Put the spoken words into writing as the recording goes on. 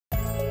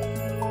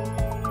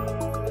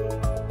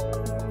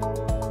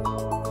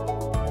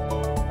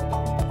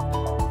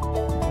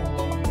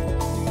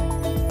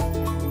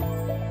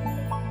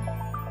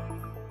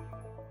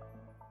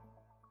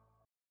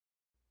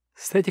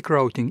Static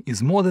routing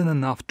is more than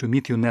enough to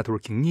meet your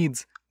networking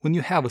needs when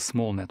you have a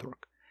small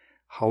network.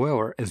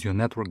 However, as your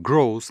network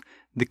grows,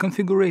 the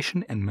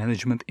configuration and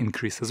management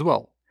increase as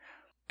well.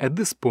 At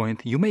this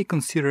point, you may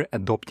consider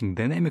adopting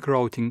dynamic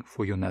routing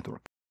for your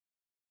network.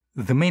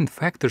 The main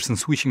factors in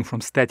switching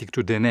from static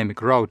to dynamic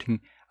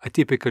routing are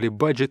typically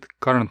budget,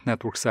 current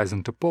network size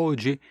and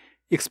topology,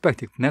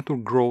 expected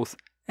network growth,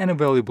 and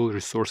available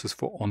resources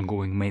for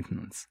ongoing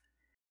maintenance.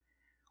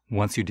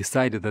 Once you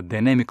decided that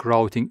dynamic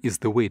routing is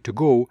the way to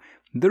go,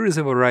 there is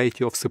a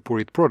variety of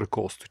supported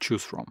protocols to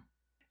choose from.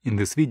 In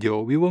this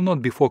video, we will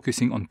not be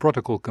focusing on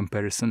protocol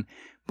comparison,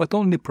 but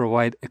only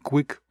provide a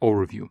quick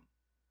overview.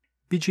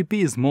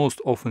 BGP is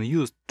most often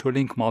used to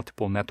link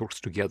multiple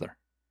networks together.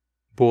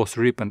 Both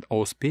RIP and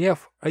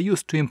OSPF are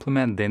used to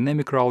implement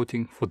dynamic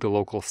routing for the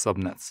local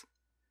subnets.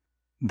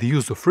 The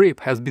use of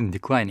RIP has been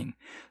declining,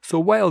 so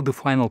while the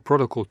final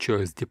protocol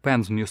choice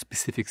depends on your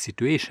specific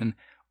situation,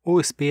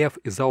 OSPF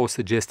is our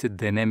suggested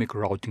dynamic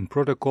routing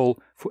protocol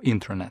for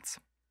intranets.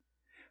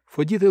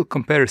 For detailed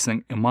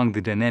comparison among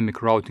the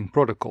dynamic routing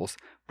protocols,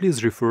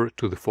 please refer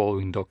to the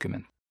following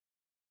document.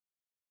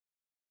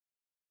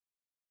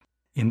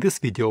 In this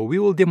video, we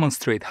will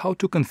demonstrate how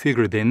to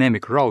configure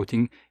dynamic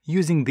routing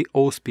using the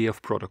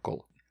OSPF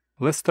protocol.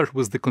 Let's start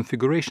with the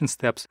configuration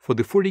steps for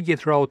the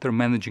FortiGate router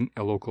managing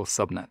a local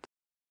subnet.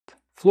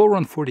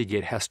 FlowRun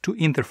FortiGate has two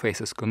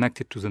interfaces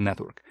connected to the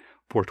network.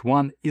 Port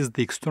 1 is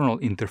the external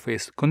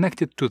interface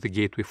connected to the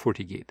gateway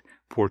FortiGate.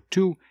 Port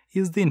 2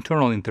 is the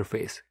internal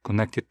interface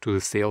connected to the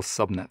sales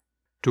subnet.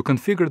 To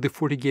configure the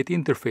FortiGate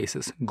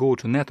interfaces, go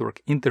to Network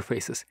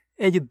Interfaces,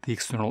 edit the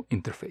external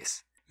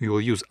interface. We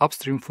will use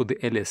upstream for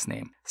the alias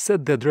name,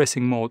 set the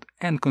addressing mode,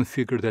 and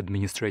configure the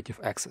administrative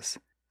access.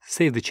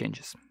 Save the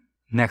changes.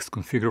 Next,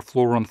 configure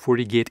FlowRun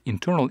FortiGate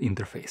internal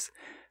interface.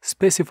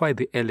 Specify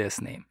the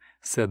alias name,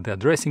 set the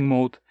addressing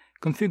mode,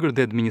 configure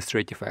the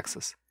administrative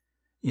access.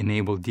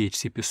 Enable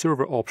DHCP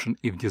server option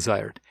if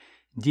desired.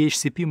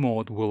 DHCP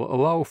mode will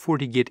allow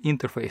FortiGate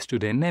interface to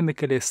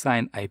dynamically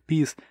assign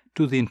IPs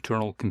to the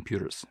internal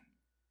computers.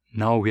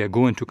 Now we are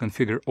going to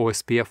configure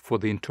OSPF for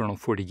the internal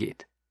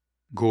FortiGate.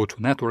 Go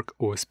to Network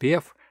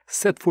OSPF,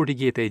 set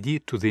FortiGate ID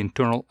to the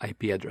internal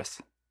IP address.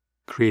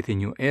 Create a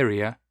new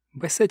area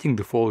by setting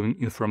the following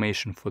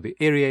information for the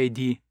area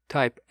ID,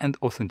 type, and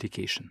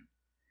authentication.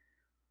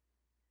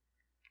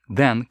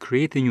 Then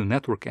create a new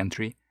network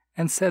entry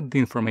and set the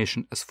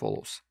information as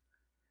follows.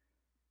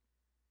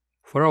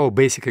 For our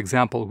basic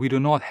example, we do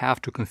not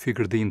have to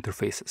configure the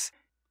interfaces.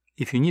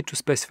 If you need to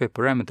specify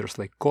parameters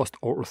like cost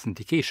or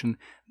authentication,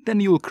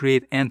 then you will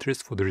create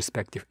entries for the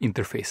respective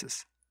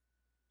interfaces.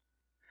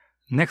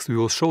 Next, we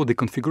will show the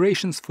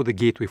configurations for the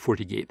gateway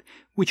FortiGate,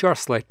 which are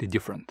slightly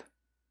different.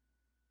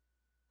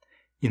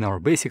 In our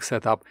basic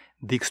setup,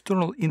 the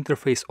external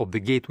interface of the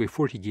gateway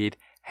FortiGate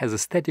has a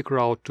static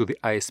route to the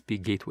ISP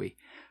gateway,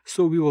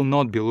 so we will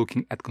not be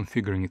looking at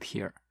configuring it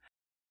here.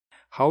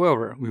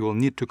 However, we will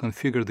need to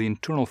configure the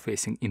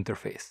internal-facing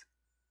interface.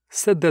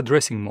 Set the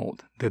addressing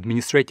mode, the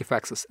administrative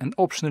access, and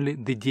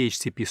optionally the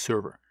DHCP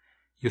server.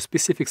 Your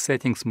specific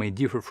settings may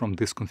differ from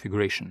this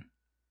configuration.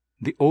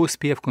 The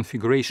OSPF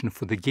configuration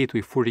for the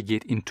gateway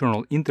FortiGate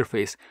internal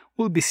interface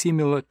will be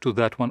similar to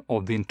that one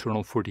of the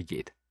internal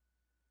FortiGate.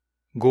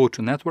 Go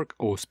to Network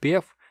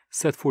OSPF,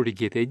 set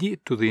FortiGate ID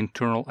to the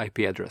internal IP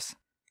address.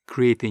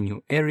 Create a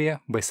new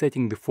area by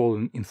setting the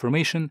following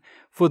information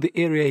for the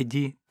area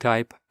ID,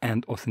 type,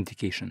 and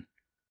authentication.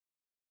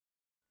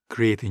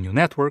 Create a new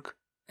network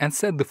and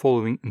set the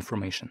following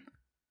information.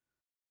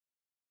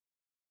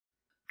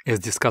 As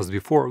discussed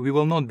before, we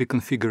will not be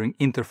configuring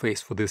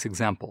interface for this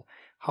example.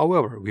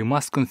 However, we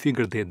must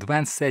configure the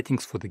advanced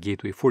settings for the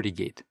gateway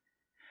FortiGate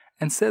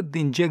and set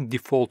the inject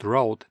default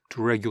route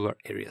to regular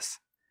areas.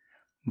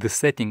 This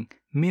setting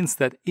means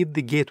that if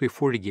the gateway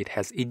FortiGate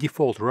has a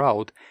default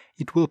route,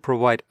 it will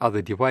provide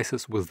other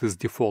devices with this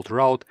default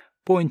route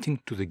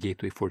pointing to the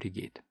gateway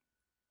FortiGate.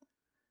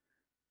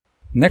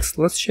 Next,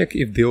 let's check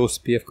if the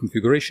OSPF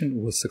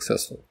configuration was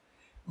successful.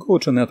 Go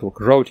to Network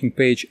Routing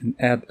page and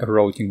add a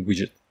routing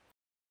widget.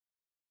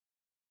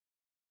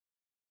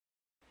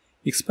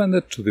 Expand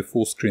it to the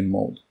full screen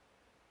mode.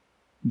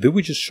 The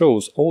widget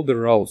shows all the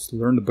routes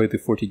learned by the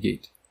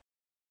FortiGate.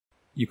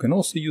 You can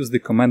also use the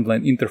command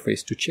line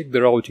interface to check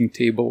the routing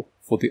table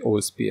for the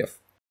OSPF.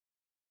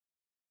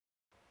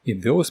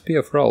 If the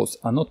OSPF routes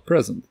are not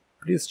present,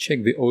 please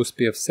check the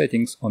OSPF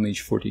settings on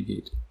each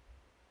FortiGate.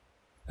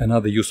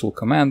 Another useful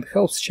command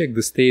helps check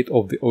the state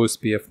of the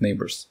OSPF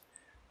neighbors.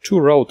 Two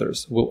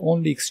routers will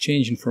only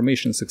exchange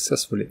information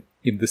successfully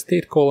if the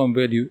state column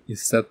value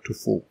is set to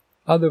full.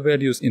 Other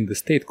values in the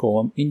state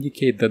column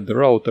indicate that the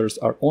routers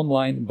are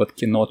online but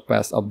cannot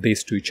pass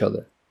updates to each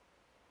other.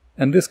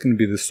 And this can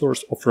be the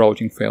source of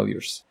routing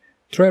failures.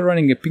 Try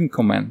running a ping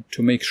command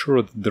to make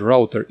sure that the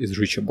router is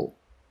reachable.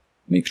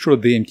 Make sure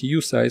the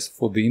MTU size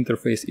for the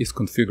interface is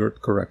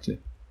configured correctly.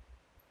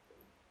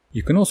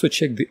 You can also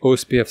check the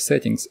OSPF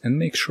settings and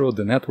make sure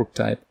the network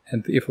type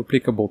and, if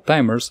applicable,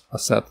 timers are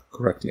set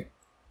correctly.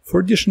 For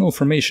additional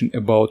information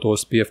about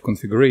OSPF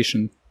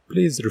configuration,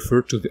 please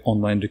refer to the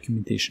online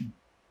documentation.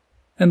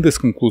 And this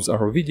concludes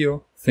our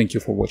video. Thank you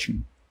for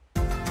watching.